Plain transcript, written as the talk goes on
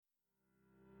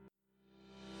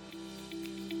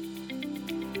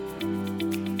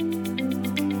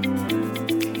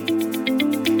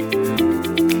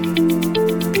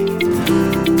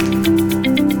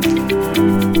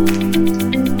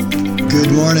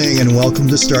morning and welcome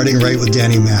to Starting Right with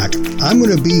Danny Mac. I'm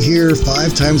going to be here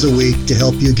 5 times a week to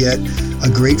help you get a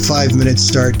great 5-minute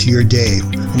start to your day.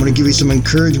 I'm going to give you some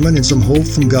encouragement and some hope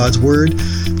from God's Word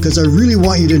because I really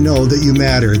want you to know that you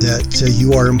matter, that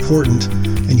you are important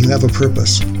and you have a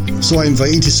purpose. So I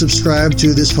invite you to subscribe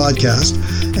to this podcast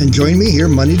and join me here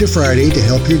Monday to Friday to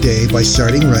help your day by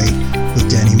starting right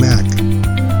with Danny Mac.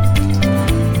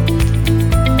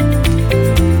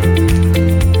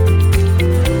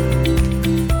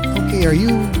 Are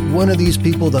you one of these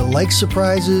people that likes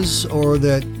surprises or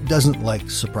that doesn't like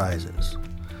surprises?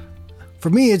 For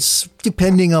me, it's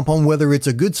depending upon whether it's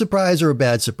a good surprise or a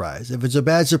bad surprise. If it's a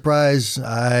bad surprise,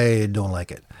 I don't like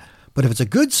it. But if it's a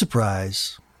good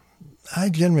surprise, I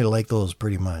generally like those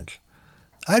pretty much.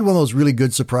 I had one of those really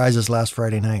good surprises last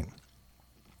Friday night.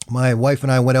 My wife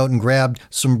and I went out and grabbed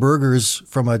some burgers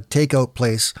from a takeout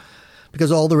place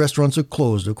because all the restaurants are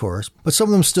closed, of course, but some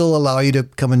of them still allow you to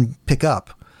come and pick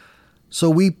up. So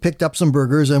we picked up some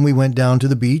burgers and we went down to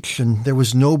the beach, and there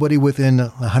was nobody within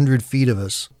 100 feet of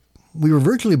us. We were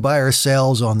virtually by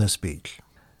ourselves on this beach.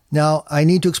 Now, I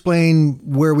need to explain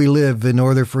where we live in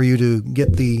order for you to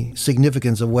get the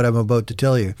significance of what I'm about to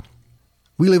tell you.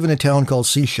 We live in a town called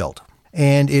Sechelt,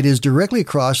 and it is directly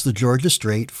across the Georgia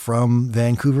Strait from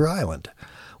Vancouver Island.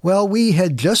 Well, we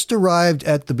had just arrived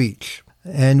at the beach,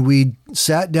 and we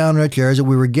sat down in our chairs and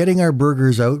we were getting our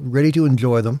burgers out, ready to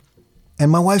enjoy them. And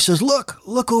my wife says,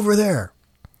 look over there.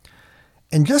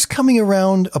 And just coming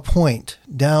around a point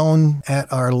down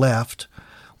at our left,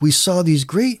 we saw these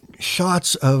great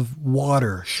shots of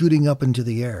water shooting up into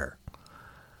the air.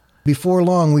 Before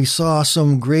long, we saw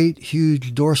some great,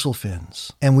 huge dorsal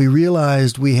fins, and we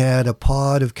realized we had a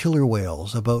pod of killer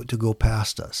whales about to go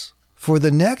past us. For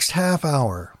the next half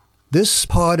hour, this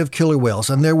pod of killer whales,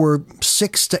 and there were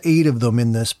 6 to 8 of them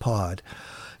in this pod,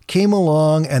 came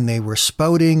along and they were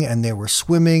spouting and they were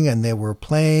swimming and they were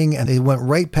playing and they went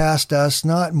right past us,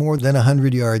 not more than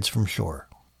 100 yards from shore.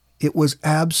 It was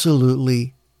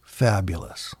absolutely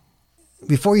fabulous.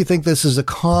 Before you think this is a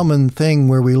common thing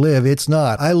where we live, it's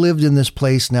not. I lived in this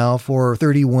place now for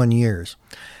 31 years.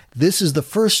 This is the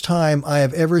first time I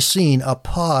have ever seen a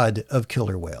pod of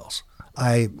killer whales.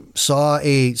 I saw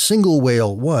a single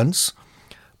whale once,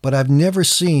 but I've never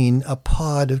seen a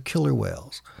pod of killer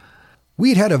whales.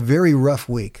 We'd had a very rough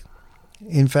week.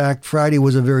 In fact, Friday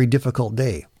was a very difficult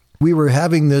day. We were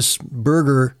having this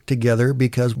burger together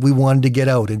because we wanted to get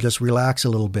out and just relax a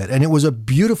little bit. And it was a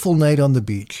beautiful night on the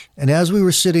beach. And as we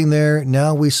were sitting there,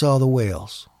 now we saw the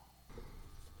whales.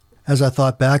 As I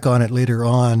thought back on it later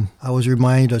on, I was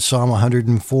reminded of Psalm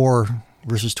 104,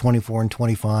 verses 24 and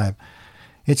 25.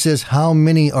 It says, "How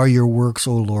many are your works,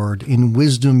 O Lord? In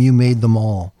wisdom you made them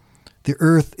all. The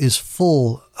earth is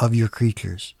full of your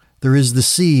creatures. There is the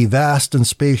sea, vast and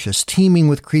spacious, teeming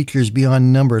with creatures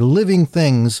beyond number, living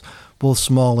things, both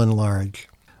small and large."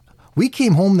 We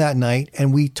came home that night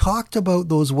and we talked about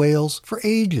those whales for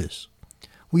ages.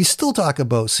 We still talk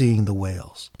about seeing the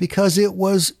whales because it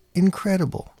was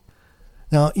incredible.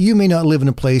 Now, you may not live in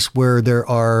a place where there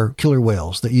are killer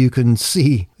whales that you can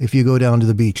see if you go down to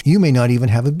the beach. You may not even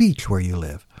have a beach where you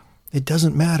live. It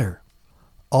doesn't matter.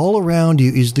 All around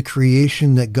you is the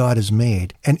creation that God has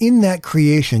made. And in that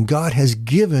creation, God has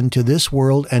given to this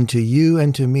world and to you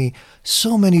and to me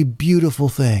so many beautiful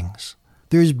things.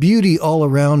 There's beauty all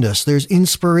around us. There's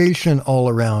inspiration all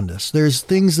around us. There's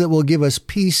things that will give us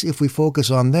peace if we focus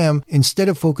on them instead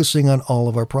of focusing on all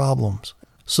of our problems.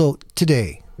 So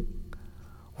today,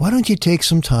 why don't you take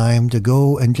some time to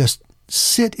go and just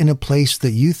sit in a place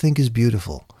that you think is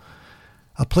beautiful?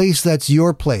 A place that's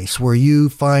your place where you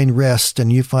find rest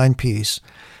and you find peace,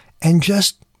 and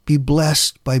just be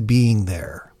blessed by being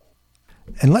there.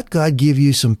 And let God give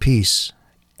you some peace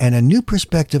and a new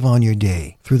perspective on your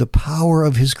day through the power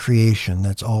of His creation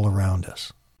that's all around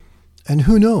us. And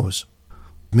who knows,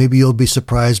 maybe you'll be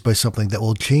surprised by something that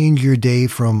will change your day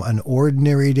from an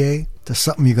ordinary day to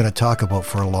something you're going to talk about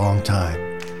for a long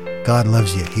time. God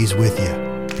loves you. He's with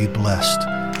you. Be blessed.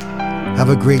 Have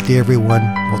a great day, everyone.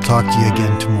 We'll talk to you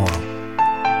again tomorrow.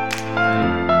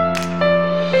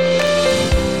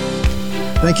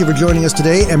 Thank you for joining us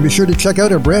today, and be sure to check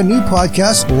out our brand new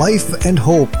podcast, Life and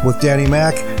Hope with Danny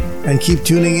Mac, and keep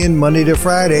tuning in Monday to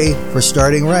Friday for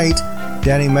Starting Right.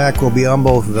 Danny Mac will be on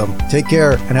both of them. Take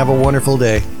care and have a wonderful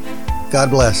day. God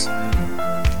bless.